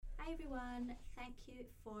Hi everyone, thank you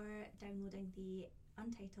for downloading the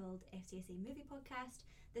Untitled FCSA Movie Podcast.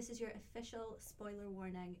 This is your official spoiler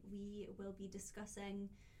warning. We will be discussing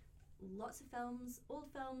lots of films, old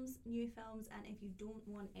films, new films, and if you don't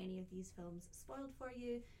want any of these films spoiled for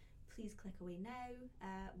you, please click away now,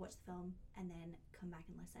 watch the film, and then come back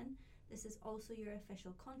and listen. This is also your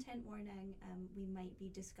official content warning. We might be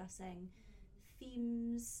discussing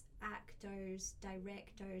themes, actors,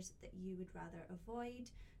 directors that you would rather avoid.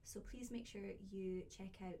 So please make sure you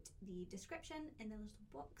check out the description in the little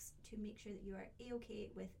box to make sure that you are A-okay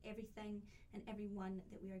with everything and everyone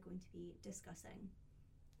that we are going to be discussing.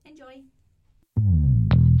 Enjoy!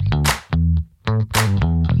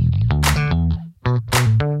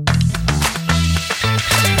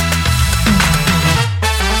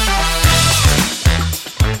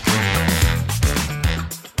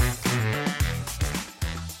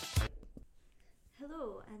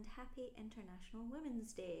 Hello and happy International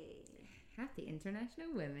Women's Day. Happy International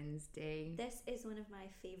Women's Day. This is one of my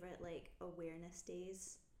favourite awareness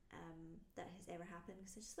days that has ever happened,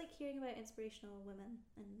 because I just like hearing about inspirational women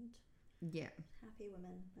and happy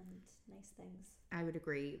women and nice things. I would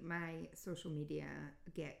agree. My social media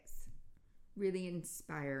gets really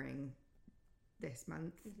inspiring this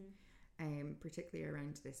month, particularly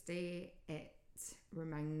around this day. It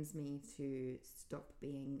reminds me to stop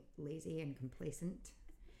being lazy and complacent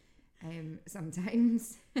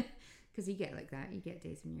sometimes, because you get like that. You get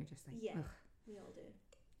days when you're just like, ugh. We all do.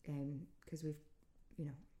 Because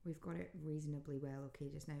we've got it reasonably well okay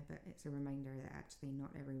just now, but it's a reminder that actually not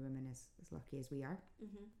every woman is as lucky as we are.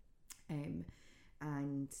 And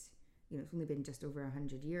it's only been just over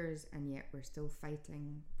 100 years, and yet we're still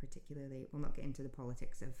fighting, particularly, we'll not get into the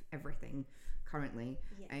politics of everything currently,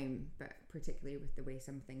 but particularly with the way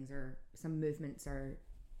some movements are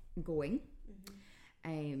going.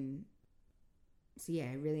 So yeah,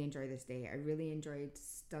 I really enjoy this day. I really enjoyed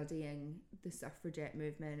studying the suffragette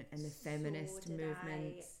movement and the feminist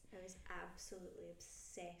movement. I was absolutely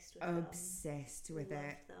obsessed with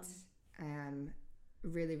it.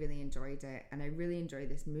 Really, really enjoyed it, and I really enjoy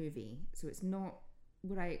this movie. So it's not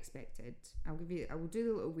what I expected. I will do a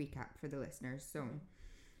little recap for the listeners. So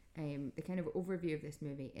the kind of overview of this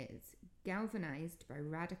movie is: galvanized by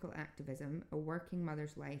radical activism, a working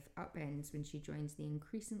mother's life upends when she joins the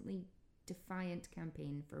increasingly defiant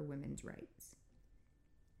campaign for women's rights.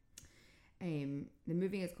 The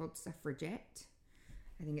movie is called Suffragette.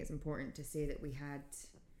 I think it's important to say that we had,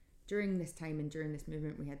 during this time and during this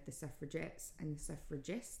movement, we had the suffragettes and the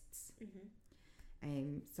suffragists.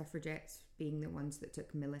 Suffragettes being the ones that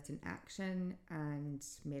took militant action and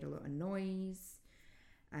made a lot of noise,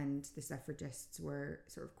 and the suffragists were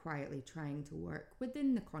sort of quietly trying to work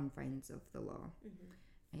within the confines of the law.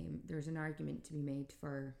 There's an argument to be made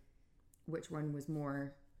for which one was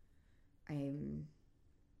more I'm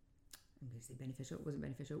going to say beneficial. It wasn't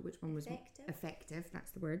beneficial. Which one was effective?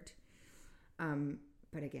 That's the word.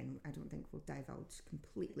 But again, I don't think we'll divulge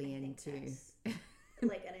completely into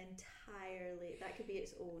like an entirely, that could be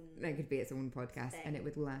its own podcast thing. And it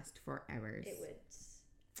would last for hours. It would.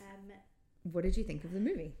 What did you think of the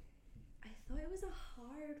movie? I thought it was a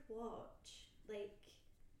hard watch.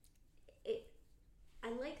 I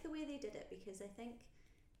like the way they did it, because I think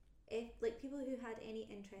if people who had any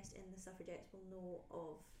interest in the suffragettes will know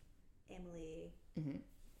of Emily. I can't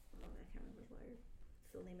remember what her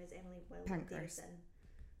full name is. Emily Davison,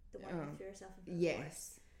 the one who threw herself into the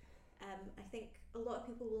forest. I think a lot of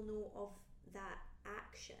people will know of that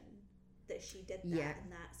action, that she did that, and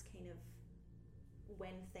that's kind of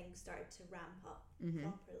when things started to ramp up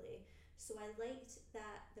properly. So I liked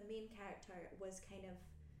that the main character was kind of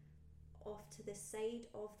off to the side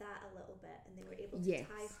of that a little bit, and they were able to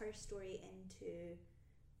tie her story into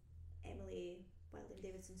Emily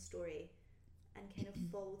Davidson's story and kind of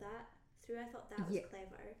follow that through. I thought that was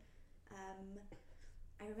clever.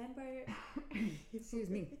 I remember excuse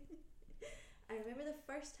me. I remember the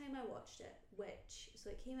first time I watched it,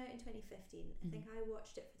 so it came out in 2015. I think I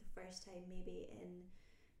watched it for the first time maybe in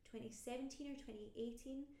 2017 or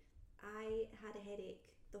 2018. I had a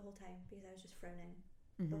headache the whole time because I was just frowning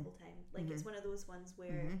the whole time. It's one of those ones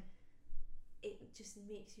where it just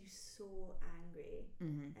makes you so angry.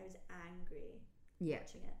 I was angry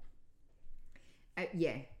watching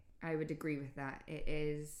it. I would agree with that.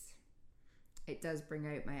 It does bring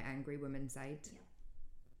out my angry woman side.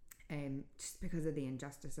 Just because of the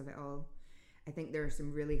injustice of it all. I think there are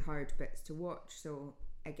some really hard bits to watch. So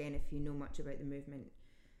again, if you know much about the movement,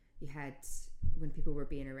 you had when people were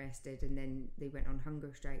being arrested and then they went on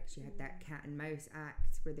hunger strikes, you had that cat and mouse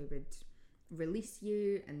act where they would release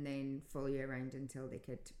you and then follow you around until they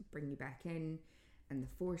could bring you back in. and the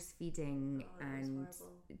force feeding and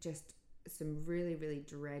just some really, really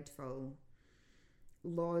dreadful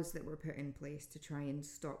laws that were put in place to try and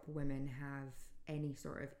stop women have any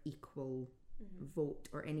sort of equal vote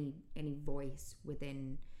or any voice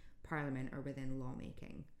within Parliament or within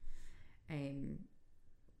lawmaking. I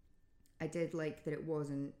did like that it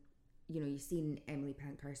wasn't, you've seen Emily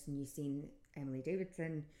Pankhurst, you've seen Emily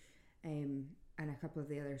Davidson, and a couple of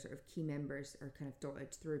the other sort of key members are kind of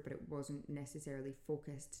dotted through, but it wasn't necessarily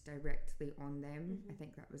focused directly on them. I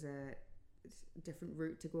think that was a different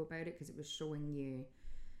route to go about it, because it was showing you,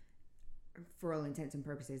 for all intents and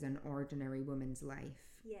purposes, an ordinary woman's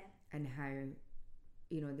life. Yeah. And how,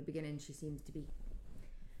 at the beginning she seems to be,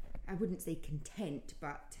 I wouldn't say content,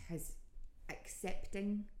 but has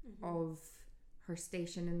accepting of her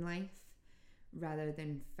station in life rather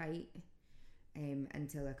than fight,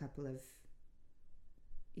 until a couple of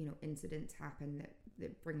incidents happen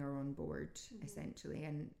that bring her on board, essentially.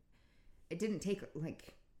 And it didn't take,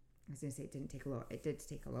 like, I was going to say it didn't take a lot. It did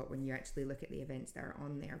take a lot when you actually look at the events that are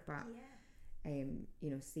on there, but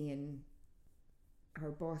seeing her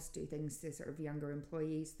boss do things to sort of younger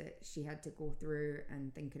employees that she had to go through,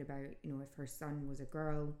 and thinking about, if her son was a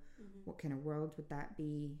girl, what kind of world would that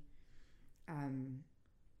be? And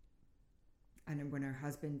then when her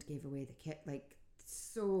husband gave away the kit, like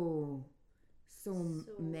so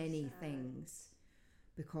many sad things,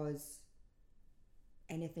 because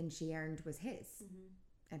anything she earned was his.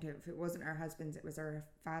 And if it wasn't her husband's, it was her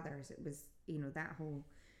father's. It was, that whole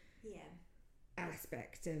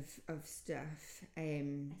aspect of stuff.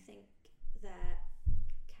 I think that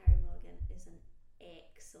Carey Mulligan is an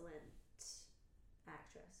excellent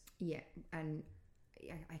actress. Yeah, and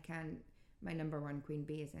I can. My number one queen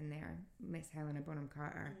bee is in there, Miss Helena Bonham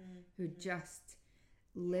Carter, who just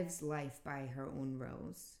lives life by her own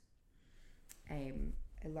rules. I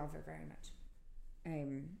love her very much.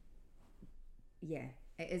 Yeah,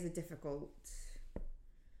 it is a difficult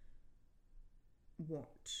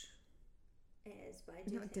watch. It is, but I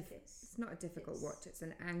do think it's not a difficult watch. It's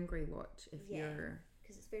an angry watch if you're...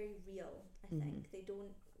 because it's very real, I think. They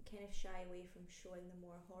don't kind of shy away from showing the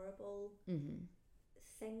more horrible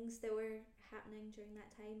things that were happening during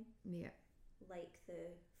that time. Yeah. Like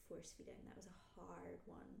the force feeding. That was a hard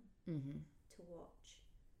one to watch.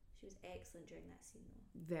 She was excellent during that scene,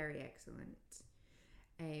 though. Very excellent.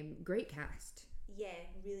 Great cast. Yeah,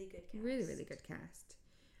 really good cast. Really, really good cast.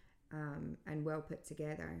 And well put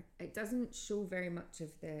together. It doesn't show very much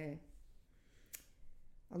of the...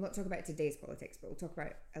 I'll not talk about today's politics, but we'll talk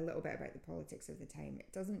about a little bit about the politics of the time.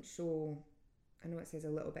 It doesn't show... I know it says a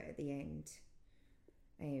little bit at the end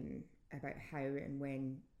about how and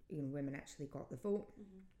when women actually got the vote.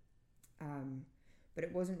 But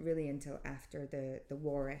it wasn't really until after the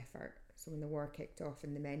war effort. So when the war kicked off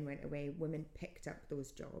and the men went away, women picked up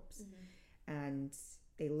those jobs and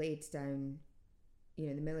they laid down,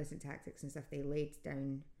 the militant tactics and stuff they laid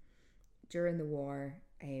down during the war,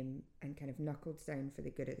 and kind of knuckled down for the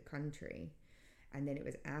good of the country. And then it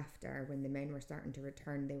was after, when the men were starting to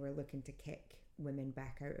return, they were looking to kick women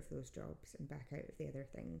back out of those jobs and back out of the other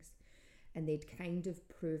things. And they'd kind of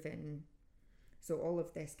proven... So all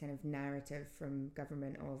of this kind of narrative from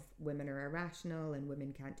government of women are irrational and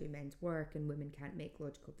women can't do men's work and women can't make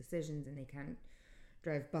logical decisions and they can't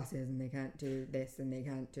drive buses and they can't do this and they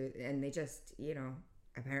can't do... And they just,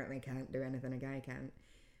 apparently can't do anything a guy can.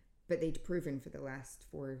 But they'd proven for the last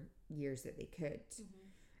 4 years that they could.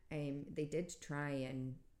 They did try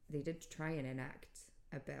and enact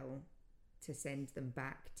a bill to send them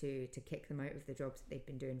back to kick them out of the jobs that they'd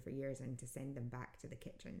been doing for years and to send them back to the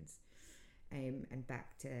kitchens. And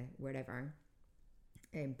back to wherever.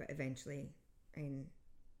 But eventually, in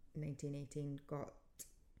 1918, got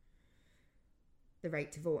the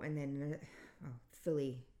right to vote, and then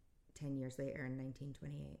fully 10 years later in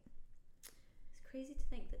 1928. It's crazy to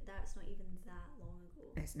think that that's not even that long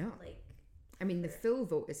ago. It's not. The full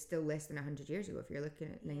vote is still less than 100 years ago if you're looking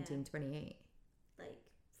at 1928.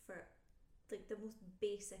 For the most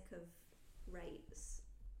basic of rights.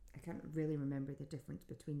 I can't really remember the difference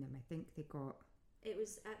between them. I think they got... It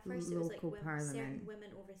was, at first, it was like certain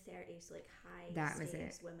women over 30, so high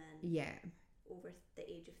stakes women over the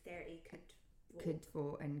age of 30 could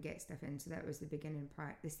vote and get stuff in. So that was the beginning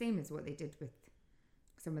part. The same as what they did with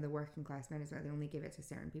some of the working class men as well. They only gave it to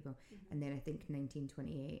certain people. And then I think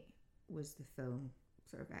 1928 was the full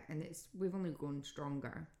sort of... And we've only grown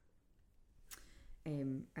stronger.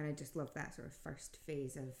 And I just love that sort of first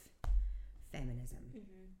phase of feminism.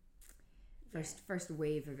 First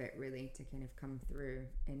wave of it, really, to kind of come through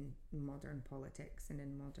in modern politics and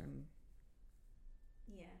in modern...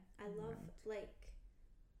 Yeah, I love,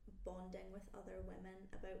 bonding with other women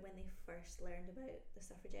about when they first learned about the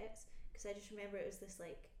suffragettes, because I just remember it was this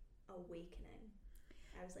like awakening.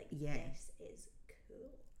 I was like, this is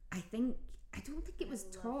cool. I don't think it was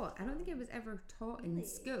taught. I don't think it was ever taught in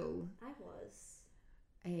school. I was.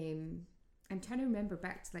 I'm trying to remember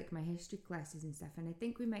back to like my history classes and stuff, and I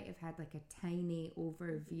think we might have had like a tiny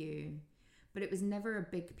overview, but it was never a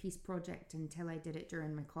big piece project until I did it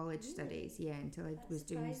during my college studies. Yeah, until I was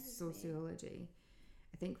doing sociology.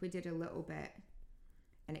 I think we did a little bit,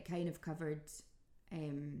 and it kind of covered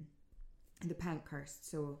the Pankhurst.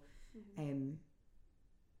 So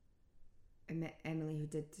Emily, who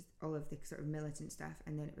did all of the sort of militant stuff,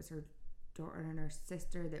 and then it was her daughter and her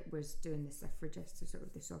sister that was doing the suffragists, so sort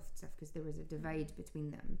of the soft stuff, because there was a divide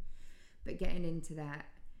between them. But getting into that,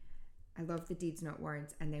 I love the deeds not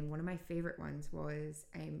words. And then one of my favourite ones was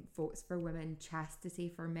votes for women, chastity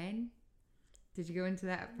for men. Did you go into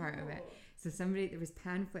that part of it? So there was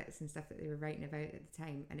pamphlets and stuff that they were writing about at the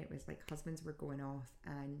time, and it was like husbands were going off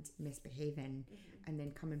and misbehaving and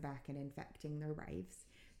then coming back and infecting their wives.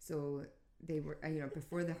 So they were,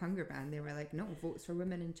 before the hunger ban, they were like, no, votes for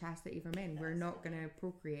women and chastity for men. We're not going to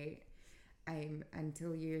procreate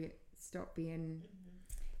until you stop being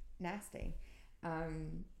nasty.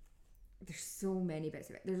 There's so many bits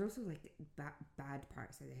of it. There's also like bad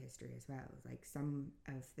parts of the history as well. Like some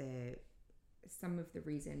of the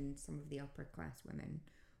reason some of the upper class women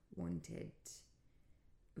wanted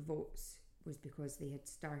votes was because they had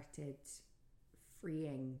started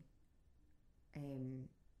freeing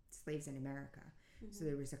slaves in America. So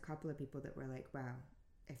there was a couple of people that were like, well,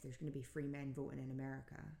 if there's going to be free men voting in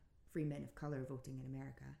America, free men of colour voting in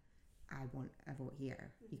America, I want a vote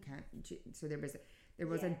here. You can't. So there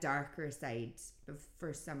was a darker side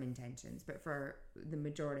for some intentions, but for the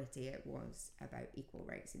majority it was about equal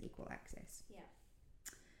rights and equal access.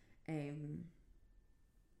 Did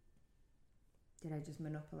I just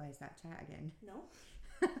monopolise that chat again? No.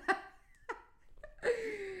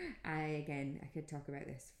 I could talk about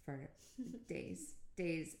this for days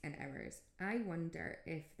and hours. I wonder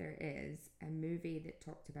if there is a movie that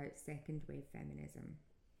talked about second wave feminism.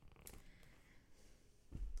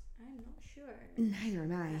 I'm not sure. Neither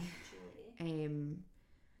am I. Actually.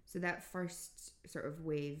 So that first sort of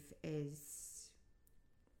wave is,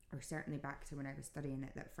 or certainly back to when I was studying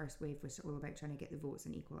it, that first wave was all about trying to get the votes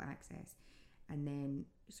and equal access. And then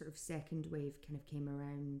sort of second wave kind of came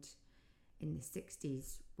around in the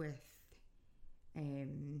 60s with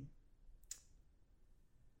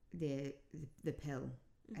the pill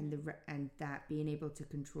and that being able to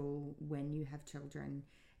control when you have children.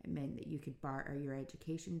 It meant that you could barter your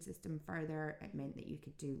education system further. It meant that you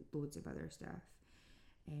could do loads of other stuff.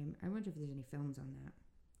 I wonder if there's any films on that.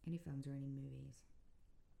 Any films or any movies.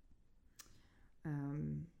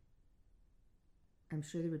 I'm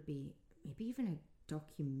sure there would be maybe even a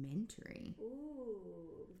documentary.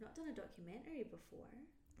 Ooh, we've not done a documentary before.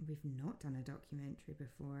 We've not done a documentary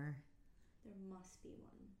before. There must be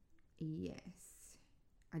one. Yes.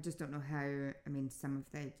 I just don't know how. I mean, some of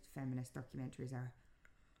the feminist documentaries are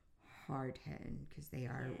hard hitting because they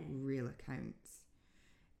are real accounts.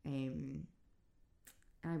 I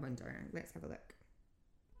wonder. Let's have a look.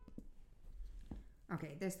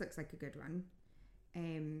 Okay, this looks like a good one.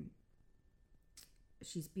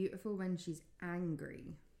 She's beautiful when she's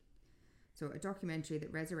angry. So a documentary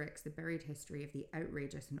that resurrects the buried history of the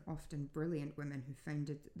outrageous and often brilliant women who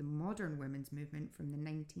founded the modern women's movement from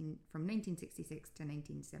 1966 to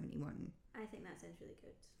 1971. I think that sounds really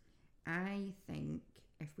good. I think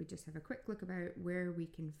if we just have a quick look about where we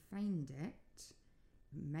can find it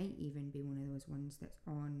might even be one of those ones that's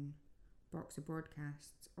on Boxer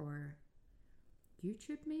Broadcasts or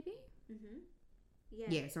YouTube maybe? Yeah.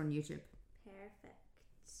 Yeah, it's on YouTube. Perfect.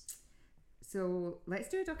 So let's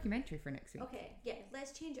do a documentary for next week. Okay, yeah,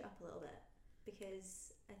 let's change it up a little bit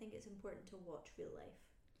because I think it's important to watch real life.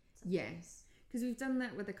 Yes, because we've done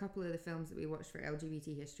that with a couple of the films that we watched for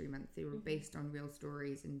LGBT History Month. They were based on real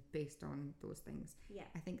stories and based on those things. Yeah.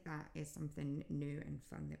 I think that is something new and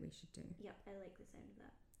fun that we should do. Yep, I like the sound of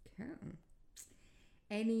that. Cool.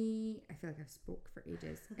 I feel like I've spoke for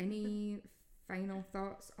ages. Any final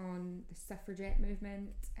thoughts on the suffragette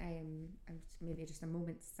movement? And maybe just a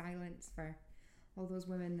moment's silence for all those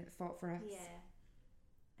women that fought for us. Yeah,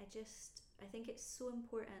 I think it's so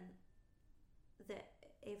important that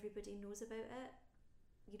everybody knows about it.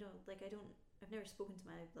 You know, like I've never spoken to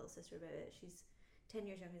my little sister about it. She's 10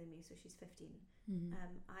 years younger than me, so she's 15.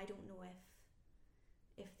 I don't know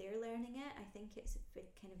if they're learning it. I think it's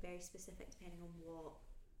kind of very specific depending on what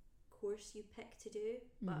course you pick to do,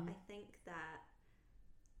 but I think that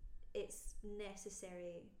it's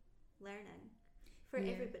necessary learning for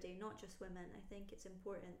everybody, not just women. I think it's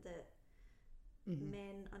important that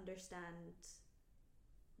men understand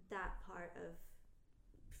that part of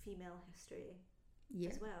female history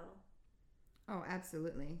as well. Oh,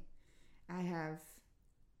 absolutely. I have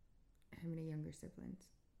how many younger siblings?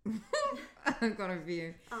 I've got a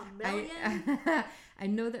few. A million? I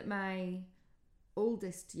know that my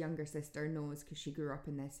oldest younger sister knows because she grew up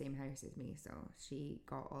in the same house as me, so she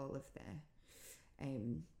got all of the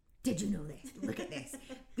did you know this? Look at this.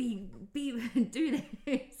 Be do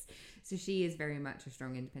this. So she is very much a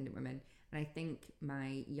strong, independent woman. And I think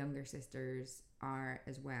my younger sisters are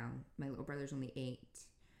as well. My little brother's only 8,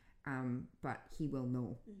 but he will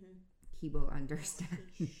know. He will understand.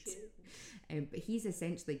 But he's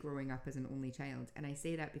essentially growing up as an only child. And I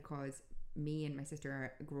say that because me and my sister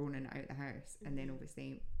are grown and out the house. And then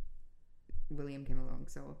obviously William came along.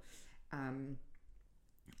 So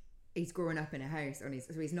he's growing up in a house. So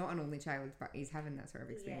he's not an only child, but he's having that sort of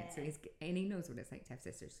experience. So and he knows what it's like to have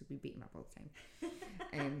sisters. So we beat him up all the time.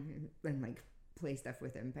 And like play stuff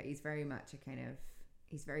with him. But he's very much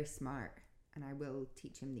he's very smart. And I will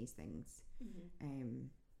teach him these things.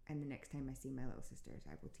 And the next time I see my little sisters,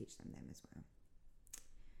 I will teach them as well.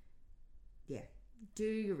 Yeah. Do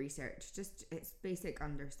your research. Just, it's basic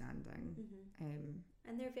understanding.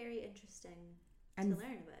 And they're very interesting to learn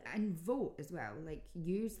about. And vote as well. Like,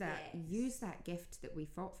 use that gift that we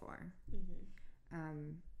fought for.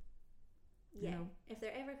 You know? If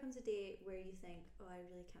there ever comes a day where you think, oh, I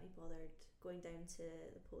really can't be bothered going down to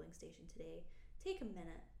the polling station today, take a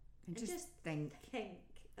minute and just think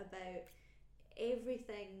about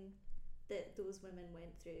everything that those women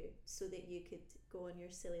went through so that you could go on your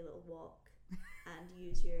silly little walk and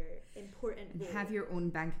use your important vote. Have your own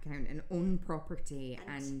bank account and own property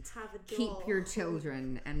and have a job. Keep your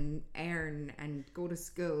children and earn and go to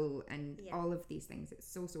school and all of these things. It's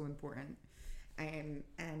so important. And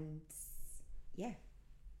yeah.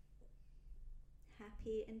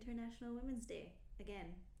 Happy International Women's Day.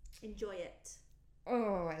 Again, enjoy it.